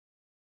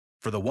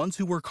For the ones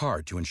who work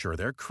hard to ensure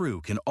their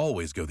crew can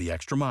always go the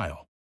extra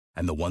mile,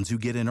 and the ones who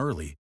get in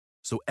early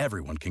so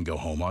everyone can go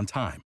home on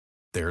time,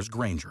 there's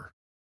Grainger,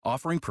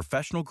 offering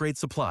professional-grade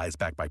supplies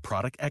backed by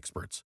product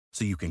experts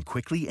so you can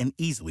quickly and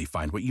easily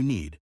find what you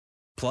need.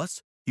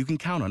 Plus, you can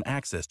count on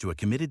access to a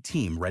committed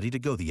team ready to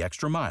go the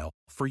extra mile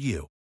for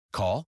you.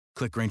 Call,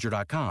 click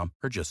Grainger.com,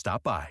 or just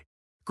stop by.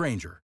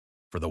 Grainger,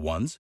 for the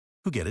ones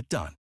who get it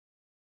done.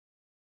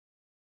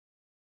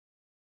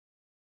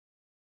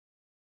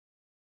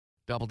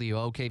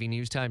 WOKV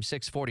News Time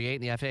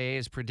 6:48. The FAA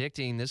is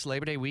predicting this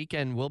Labor Day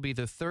weekend will be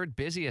the third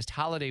busiest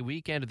holiday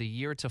weekend of the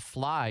year to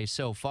fly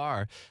so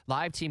far.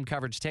 Live team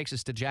coverage takes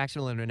us to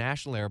Jacksonville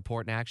International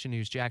Airport. In Action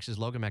News Jax's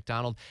Logan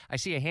MacDonald. I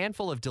see a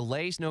handful of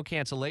delays, no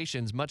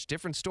cancellations. Much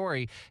different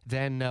story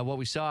than what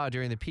we saw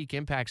during the peak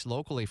impacts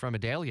locally from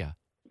Idalia.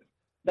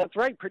 That's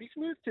right. Pretty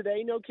smooth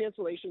today. No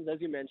cancellations,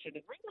 as you mentioned.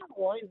 And right now,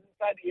 the lines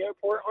inside the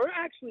airport aren't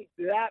actually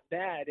that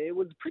bad. It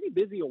was pretty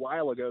busy a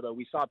while ago, though.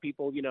 We saw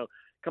people,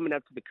 coming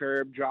up to the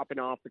curb, dropping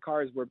off. The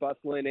cars were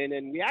bustling in,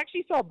 and we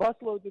actually saw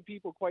busloads of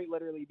people quite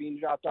literally being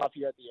dropped off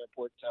here at the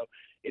airport. So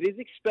it is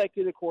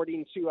expected,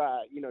 according to,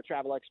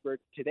 travel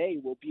experts, today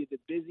will be the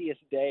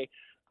busiest day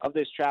of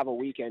this travel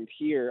weekend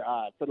here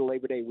for the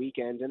Labor Day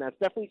weekend. And that's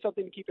definitely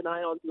something to keep an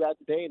eye on throughout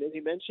the day. And as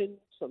you mentioned,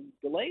 some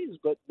delays,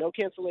 but no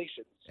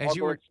cancellations. All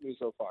going smooth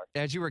so far.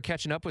 As you were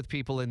catching up with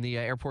people in the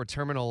airport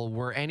terminal,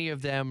 were any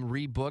of them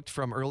rebooked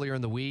from earlier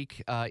in the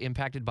week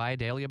impacted by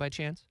Idalia by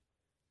chance?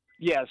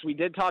 Yes, we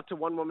did talk to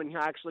one woman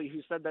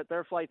who said that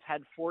their flights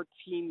had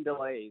 14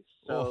 delays.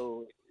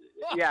 So,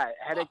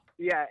 headache.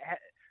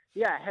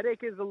 Headache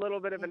is a little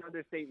bit of an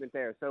understatement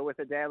there. So with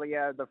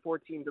Idalia, the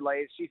 14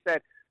 delays, she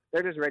said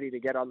they're just ready to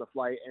get on the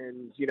flight,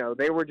 and,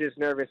 they were just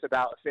nervous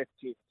about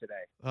 15th today.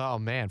 Oh,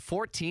 man,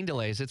 14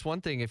 delays. It's one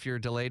thing if you're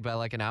delayed by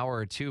like an hour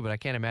or two, but I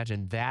can't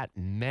imagine that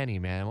many,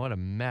 man. What a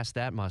mess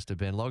that must have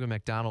been. Logan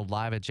MacDonald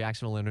live at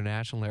Jacksonville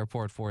International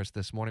Airport for us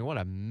this morning. What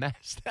a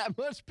mess. That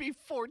must be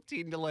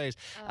 14 delays.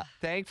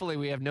 Thankfully,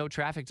 we have no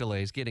traffic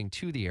delays getting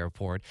to the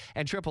airport,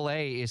 and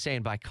AAA is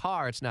saying by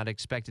car it's not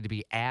expected to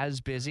be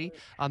as busy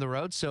on the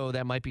road, so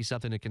that might be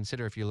something to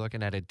consider if you're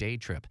looking at a day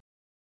trip.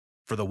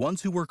 For the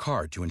ones who work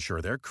hard to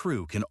ensure their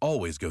crew can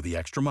always go the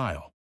extra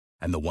mile,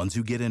 and the ones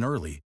who get in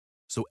early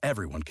so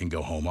everyone can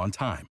go home on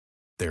time,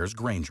 there's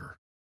Grainger,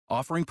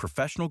 offering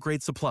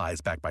professional-grade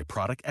supplies backed by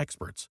product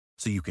experts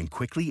so you can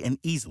quickly and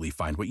easily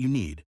find what you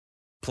need.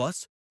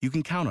 Plus, you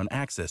can count on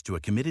access to a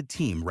committed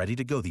team ready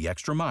to go the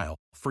extra mile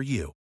for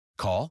you.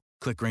 Call,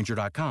 click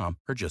Grainger.com,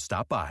 or just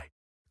stop by.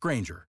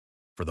 Grainger,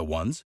 for the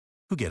ones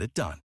who get it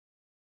done.